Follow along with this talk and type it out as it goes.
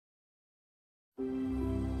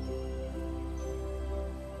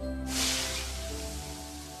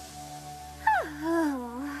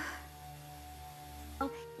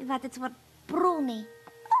That it's what Bruni.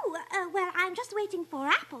 Well, I'm just waiting for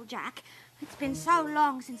Applejack. It's been so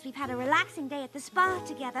long since we've had a relaxing day at the spa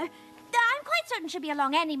together. I'm quite certain she'll be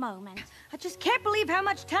along any moment. I just can't believe how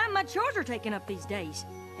much time my chores are taking up these days.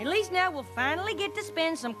 At least now we'll finally get to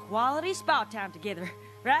spend some quality spa time together,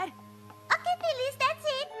 right? Okay, Phyllis, that's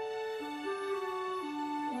it.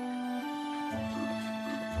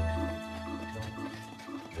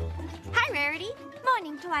 Hi, Rarity.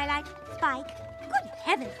 Morning, Twilight. Spike. Good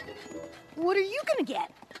heavens. What are you gonna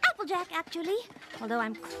get? Applejack, actually. Although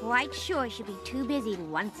I'm quite sure she'll be too busy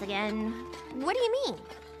once again. What do you mean?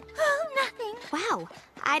 Oh, nothing. Wow,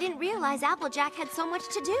 I didn't realize Applejack had so much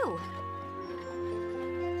to do.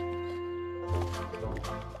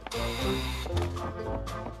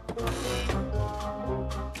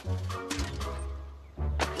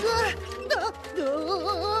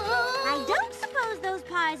 I don't suppose those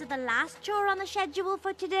pies are the last chore on the schedule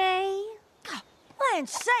for today.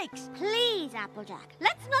 Land's sakes! Please, Applejack,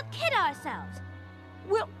 let's not kid ourselves.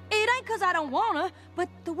 Well, it ain't 'cause I don't wanna, but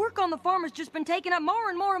the work on the farm has just been taking up more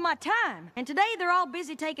and more of my time. And today they're all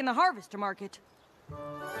busy taking the harvest to market.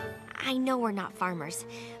 I know we're not farmers,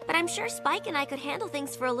 but I'm sure Spike and I could handle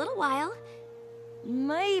things for a little while.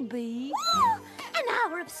 Maybe. Woo! An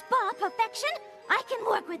hour of spa perfection? I can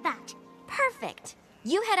work with that. Perfect.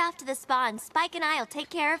 You head off to the spa and Spike and I'll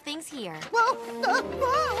take care of things here.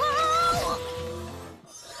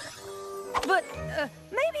 But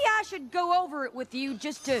maybe I should go over it with you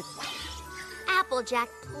just to... Applejack,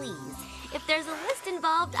 please. If there's a list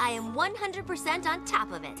involved, I am 100% on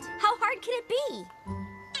top of it. How hard can it be?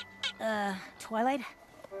 Twilight?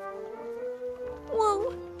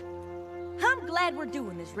 Whoa. I'm glad we're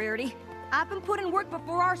doing this, Rarity. I've been putting work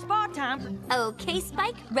before our spa time. Okay,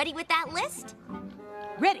 Spike, ready with that list?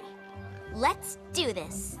 Ready. Let's do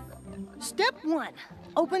this. Step 1,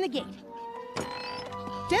 open the gate.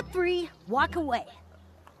 Step 3, walk away.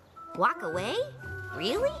 Walk away?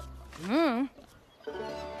 Really? I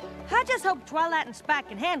just hope Twilight and Spike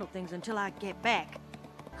can handle things until I get back.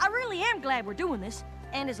 I really am glad we're doing this,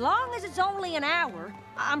 and as long as it's only an hour,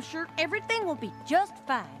 I'm sure everything will be just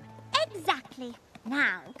fine. Exactly.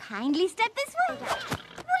 Now, kindly step this way. What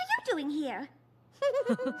are you doing here?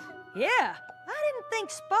 Yeah, I didn't think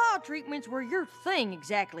spa treatments were your thing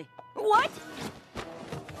exactly. What?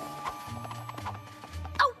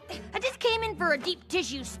 Oh, I just came in for a deep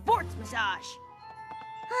tissue sports massage.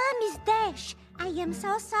 Miss Dash, I am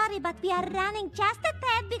so sorry, but we are running just a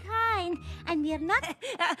tad behind, and we're not...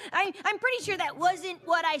 I'm pretty sure that wasn't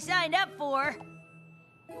what I signed up for.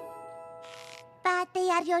 But they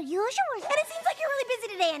are your usual. And it seems like you're really busy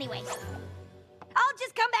today anyway. I'll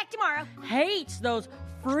just come back tomorrow. Hates those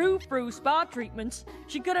frou-frou spa treatments.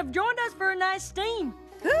 She could have joined us for a nice steam.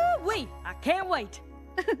 Ooh-wee, I can't wait.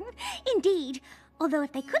 Indeed, although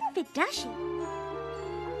if they couldn't fit Dashi...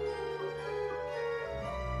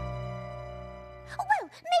 Well,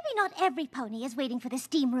 maybe not every pony is waiting for the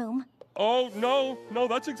steam room. Oh, no,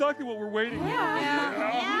 that's exactly what we're waiting for.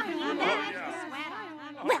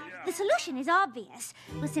 Well, the solution is obvious.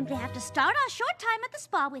 We'll simply have to start our short time at the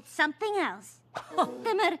spa with something else.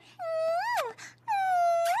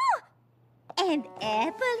 And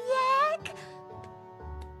Applejack?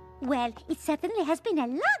 Well, it certainly has been a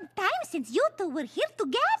long time since you two were here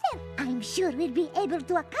together. I'm sure we'll be able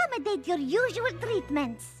to accommodate your usual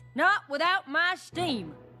treatments. Not without my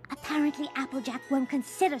steam. Apparently, Applejack won't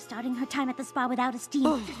consider starting her time at the spa without a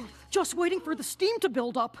steam. Just waiting for the steam to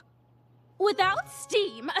build up. Without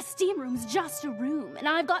steam, a steam room's just a room, and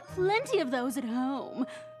I've got plenty of those at home.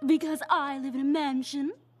 Because I live in a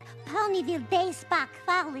mansion. Ponyville Day Spa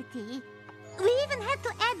quality. We even had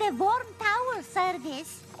to add a warm towel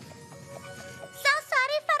service. So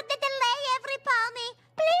sorry for the delay, every pony.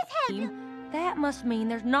 Please help you. That must mean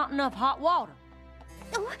there's not enough hot water.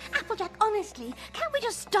 Oh, Applejack, honestly, can't we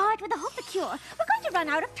just start with the Hopicure? We're going to run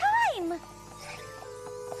out of time.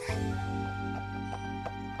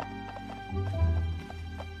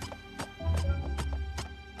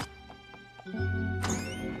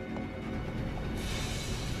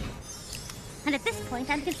 And at this point,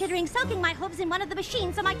 I'm considering soaking my hooves in one of the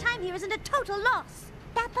machines so my time here isn't a total loss.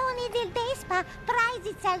 The Ponyville Day Spa prides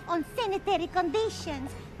itself on sanitary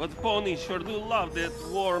conditions. But ponies sure do love that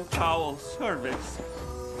warm towel service.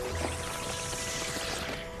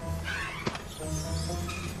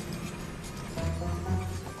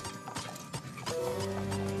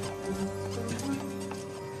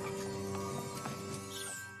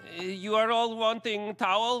 You are all wanting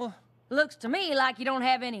towel? Looks to me like you don't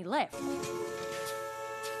have any left.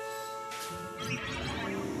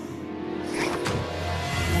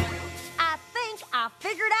 I think I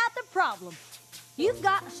figured out the problem. You've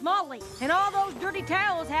got a small leak, and all those dirty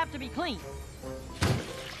towels have to be cleaned.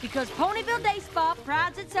 Because Ponyville Day Spa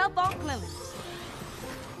prides itself on cleanliness.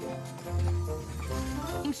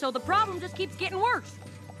 So the problem just keeps getting worse.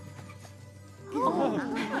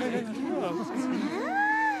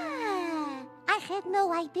 I had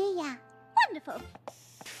no idea. Wonderful.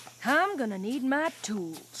 I'm gonna need my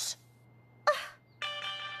tools.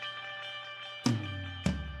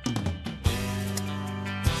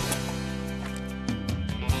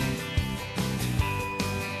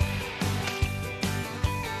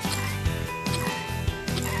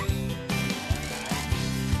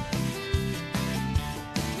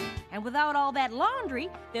 And without all that laundry,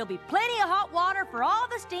 there'll be plenty of hot water for all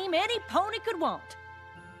the steam any pony could want.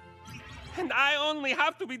 And I only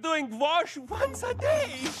have to be doing wash once a day.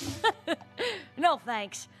 No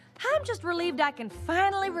thanks. I'm just relieved I can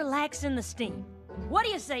finally relax in the steam. What do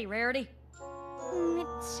you say, Rarity? It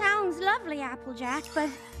sounds lovely, Applejack, but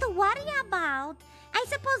to worry about. I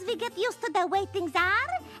suppose we get used to the way things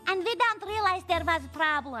are, and we don't realize there was a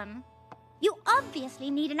problem. You obviously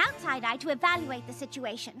need an outside eye to evaluate the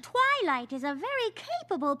situation. Twilight is a very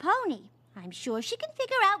capable pony. I'm sure she can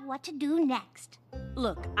figure out what to do next.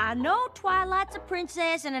 Look, I know Twilight's a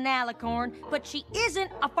princess and an alicorn, but she isn't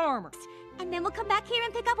a farmer. And then we'll come back here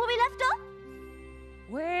and pick up where we left off?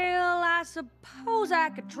 Well, I suppose I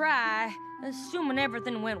could try, assuming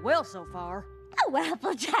everything went well so far. Oh,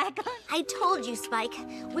 Applejack. I told you, Spike.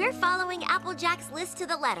 We're following Applejack's list to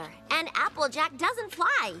the letter, and Applejack doesn't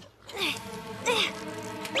fly.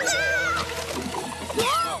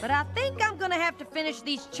 But I think I'm gonna have to finish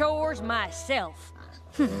these chores myself.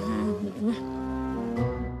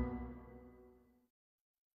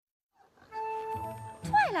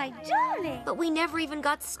 Twilight, darling. But we never even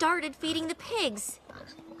got started feeding the pigs.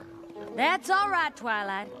 That's all right,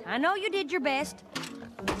 Twilight. I know you did your best.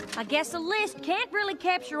 I guess a list can't really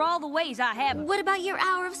capture all the ways I haven't. What about your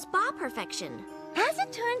hour of spa perfection? As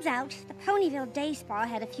it turns out, the Ponyville Day Spa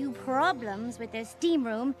had a few problems with their steam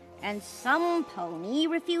room, and some pony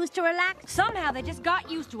refused to relax. Somehow they just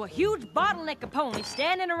got used to a huge bottleneck of ponies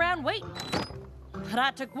standing around waiting. But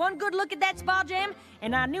I took one good look at that spa jam,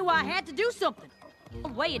 and I knew I had to do something. A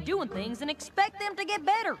way of doing things and expect them to get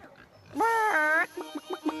better.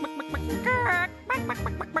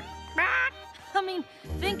 I mean,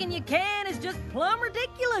 thinking you can is just plumb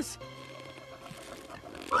ridiculous.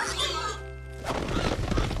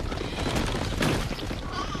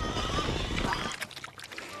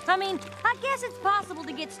 I mean, I guess it's possible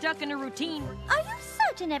to get stuck in a routine. Are you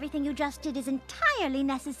certain everything you just did is entirely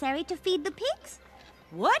necessary to feed the pigs?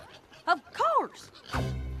 What? Of course.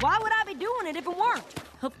 Why would I be doing it if it weren't?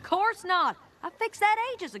 Of course not. I fixed that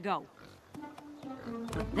ages ago.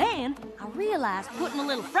 But then, I realized putting a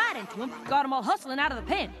little fright into them got them all hustling out of the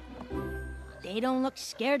pen. They don't look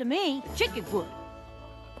scared of me. Chicken would.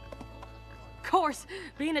 Of course,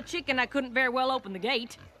 being a chicken, I couldn't very well open the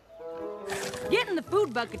gate. Getting the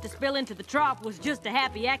food bucket to spill into the trough was just a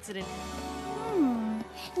happy accident.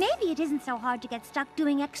 Maybe it isn't so hard to get stuck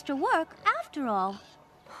doing extra work after all.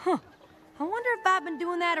 Huh. I wonder if I've been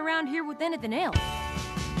doing that around here with anything else.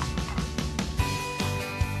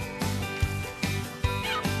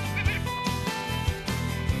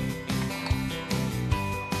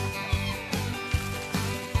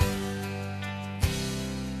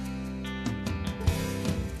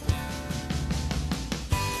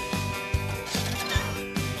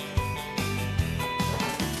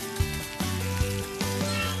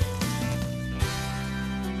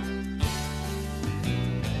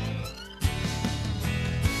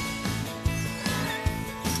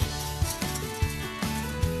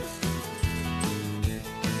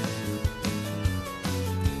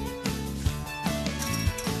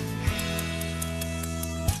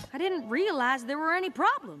 I didn't realize there were any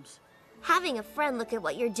problems. Having a friend look at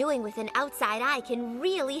what you're doing with an outside eye can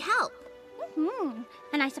really help.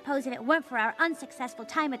 And I suppose if it weren't for our unsuccessful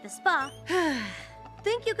time at the spa...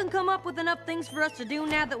 Think you can come up with enough things for us to do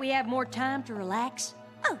now that we have more time to relax?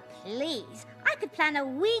 Oh, please. I could plan a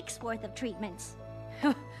week's worth of treatments.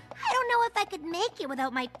 I don't know if I could make it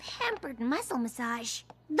without my pampered muscle massage.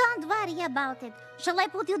 Don't worry about it. Shall I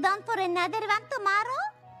put you down for another one tomorrow?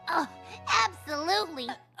 Oh, absolutely.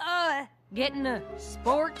 Getting a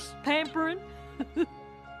sports pampering?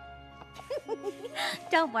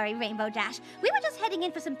 Don't worry, Rainbow Dash. We were just heading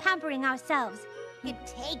in for some pampering ourselves. You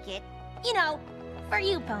take it. You know, for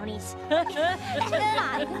you ponies. Yeah.